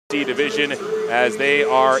Division as they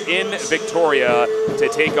are in Victoria to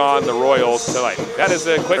take on the Royals tonight. That is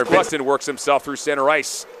a quick Vincent works himself through center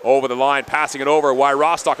ice, over the line, passing it over.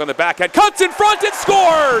 Rostock on the backhand, cuts in front and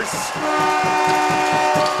scores!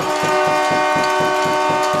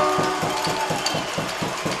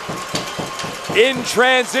 In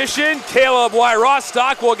transition, Caleb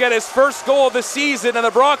Rostock will get his first goal of the season, and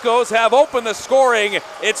the Broncos have opened the scoring.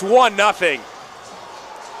 It's 1-0.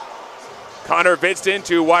 Connor Vincent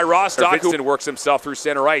to Rostock. Vincent works himself through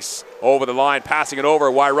center ice, over the line, passing it over.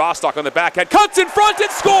 Rostock on the backhand, cuts in front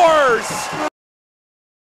and scores!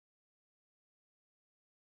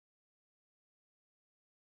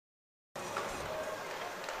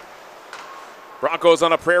 Broncos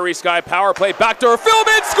on a Prairie Sky power play, backdoor,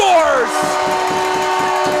 Philman scores!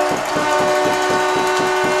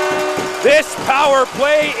 This power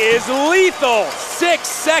play is lethal. 6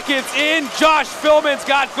 seconds in, Josh Philman's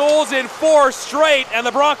got goals in 4 straight, and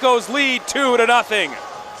the Broncos lead 2-0.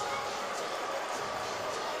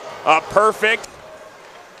 A perfect.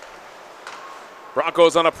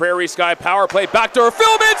 Broncos on a Prairie Sky power play, backdoor,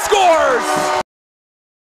 Philman scores!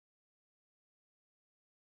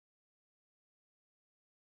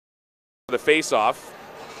 The face-off,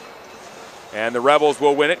 and the Rebels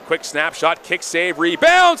will win it. Quick snapshot, kick save,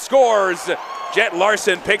 rebound, scores! Jet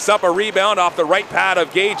Larson picks up a rebound off the right pad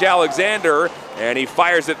of Gage Alexander, and he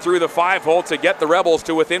fires it through the 5-hole to get the Rebels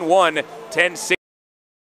to within 1, 10-6.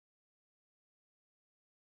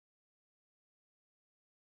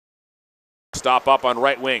 Stop up on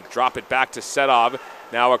right wing, drop it back to Sedov,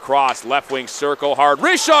 now across, left wing circle, hard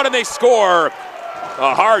wrist shot, and they score!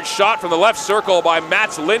 A hard shot from the left circle by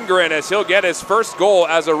Mats Lindgren as he'll get his first goal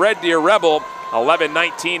as a Red Deer Rebel.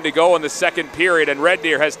 11:19 to go in the second period, and Red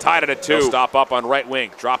Deer has tied it at 2. Stop up on right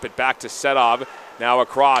wing, drop it back to Sedov, now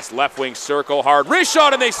across, left wing circle, hard wrist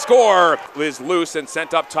shot, and they score! Liz loose and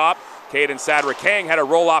sent up top. Caden Sadra-Kang had a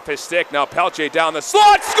roll off his stick, now Pelche down the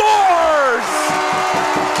slot, scores!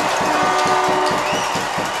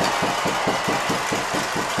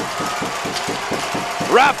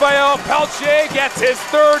 Raphael Pelche gets his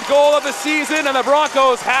 3rd goal of the season, and the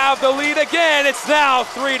Broncos have the lead again. It's now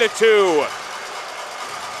 3-2.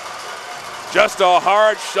 Just a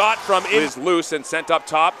hard shot from is loose and sent up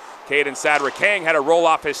top. Caden Sadra-Kang had a roll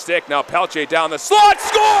off his stick. Now Pelche down the slot,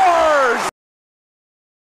 scores!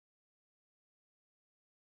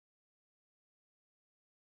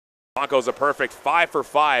 Broncos a perfect 5 for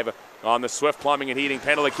 5 on the Swift Plumbing and Heating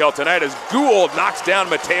penalty kill tonight as Gould knocks down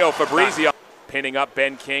Matteo Fabrizi. Pinning up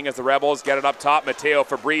Ben King as the Rebels get it up top. Matteo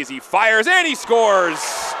Fabrizi fires and he scores!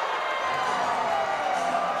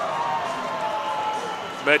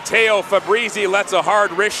 Matteo Fabrizi lets a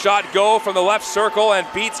hard wrist shot go from the left circle and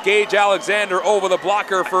beats Gage Alexander over the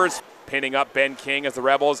blocker for his. Pinning up Ben King as the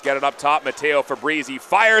Rebels get it up top. Matteo Fabrizi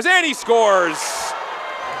fires and he scores!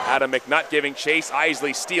 Adam McNutt giving chase.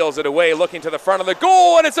 Isley steals it away, looking to the front of the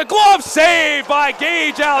goal, and it's a glove save by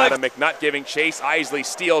Gage Alexander. Adam McNutt giving chase. Isley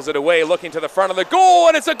steals it away, looking to the front of the goal,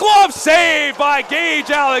 and it's a glove save by Gage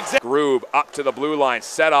Alexander. Groob up to the blue line.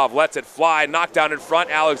 Sedov lets it fly. Knockdown in front.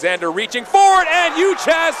 Alexander reaching forward, and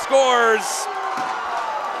Uchas scores.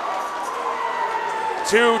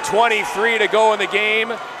 2:23 to go in the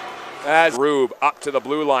game. As Rube up to the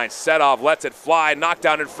blue line, Sedov lets it fly,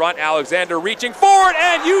 knockdown in front, Alexander reaching forward,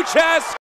 and Uchas